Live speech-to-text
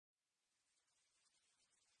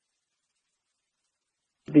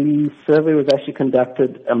The survey was actually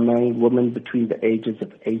conducted among women between the ages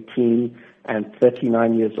of 18 and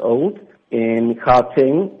 39 years old in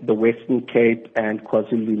Gauteng, the Western Cape, and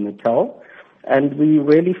KwaZulu-Natal. And we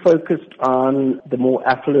really focused on the more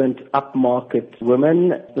affluent, upmarket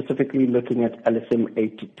women, specifically looking at LSM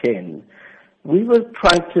 8 to 10. We were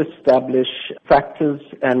trying to establish factors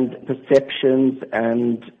and perceptions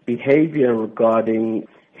and behavior regarding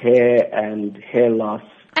hair and hair loss.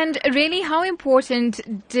 And really, how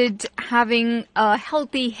important did having a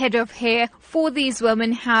healthy head of hair for these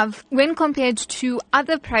women have when compared to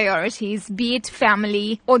other priorities, be it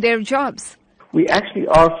family or their jobs? We actually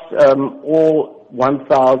asked all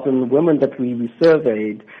 1,000 women that we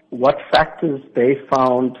surveyed what factors they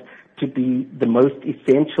found to be the most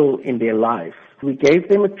essential in their life. We gave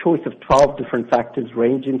them a choice of 12 different factors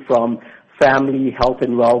ranging from family, health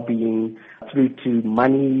and well-being, through to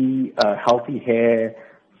money, healthy hair,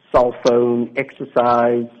 cell phone,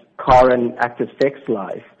 exercise, car and active sex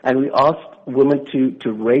life. And we asked women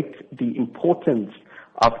to rate the importance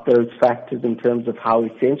of those factors in terms of how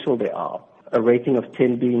essential they are. A rating of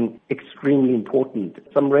 10 being extremely important.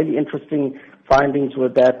 Some really interesting findings were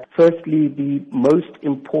that, firstly, the most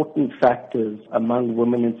important factors among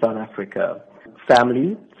women in South Africa,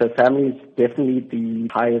 family. So family is definitely the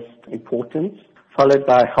highest importance, followed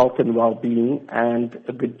by health and well-being and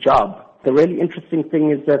a good job. The really interesting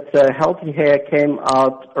thing is that healthy hair came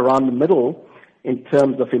out around the middle in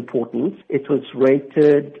terms of importance. It was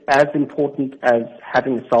rated as important as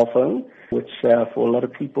having a cell phone, which for a lot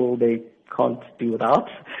of people they can't do without,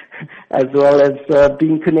 as well as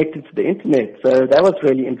being connected to the internet. So that was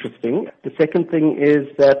really interesting. The second thing is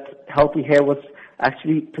that healthy hair was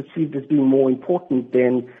actually perceived as being more important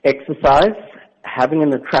than exercise, having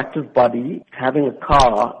an attractive body, having a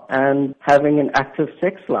car, and having an active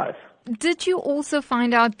sex life. Did you also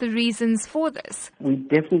find out the reasons for this? We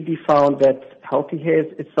definitely found that healthy hair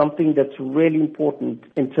is something that's really important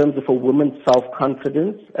in terms of a woman's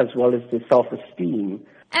self-confidence as well as their self-esteem.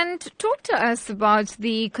 And talk to us about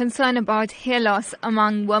the concern about hair loss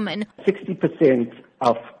among women. 60%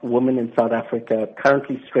 of women in South Africa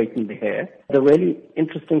currently straighten their hair. The really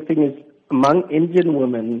interesting thing is among Indian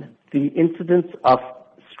women, the incidence of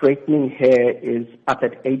straightening hair is up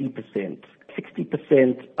at 80%.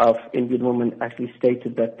 60% of Indian women actually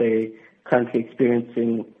stated that they're currently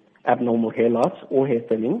experiencing abnormal hair loss or hair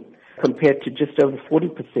thinning, compared to just over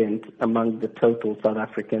 40% among the total South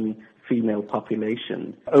African female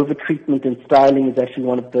population. Overtreatment and styling is actually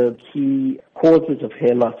one of the key causes of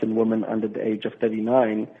hair loss in women under the age of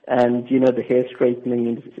 39. And, the hair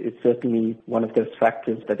straightening is certainly one of those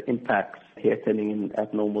factors that impacts hair thinning and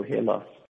abnormal hair loss.